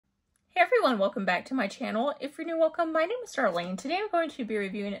Hey everyone, welcome back to my channel. If you're new, welcome. My name is Darlene. Today I'm going to be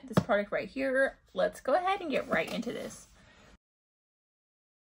reviewing this product right here. Let's go ahead and get right into this.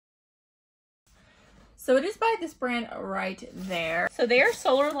 So it is by this brand right there. So they are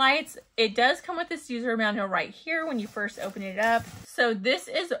solar lights. It does come with this user manual right here when you first open it up. So this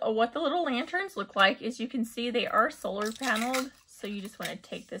is what the little lanterns look like. As you can see, they are solar paneled. So you just want to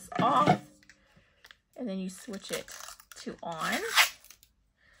take this off and then you switch it to on.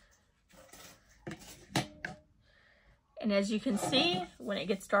 And as you can see, when it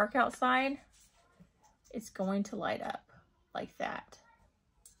gets dark outside, it's going to light up like that.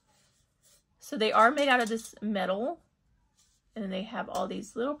 So they are made out of this metal, and they have all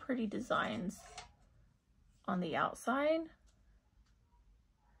these little pretty designs on the outside.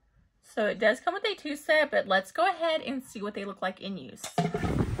 So it does come with a 2-set, but let's go ahead and see what they look like in use.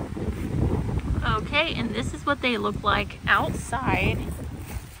 Okay, and this is what they look like outside.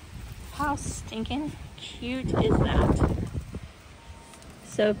 How stinking cute is that?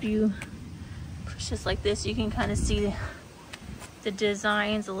 So if you push this like this, you can kind of see the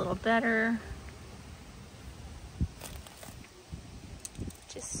designs a little better.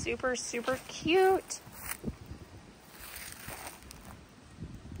 Just super, super cute.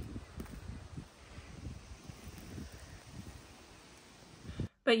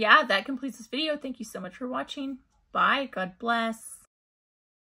 But yeah, that completes this video. Thank you so much for watching. Bye. God bless.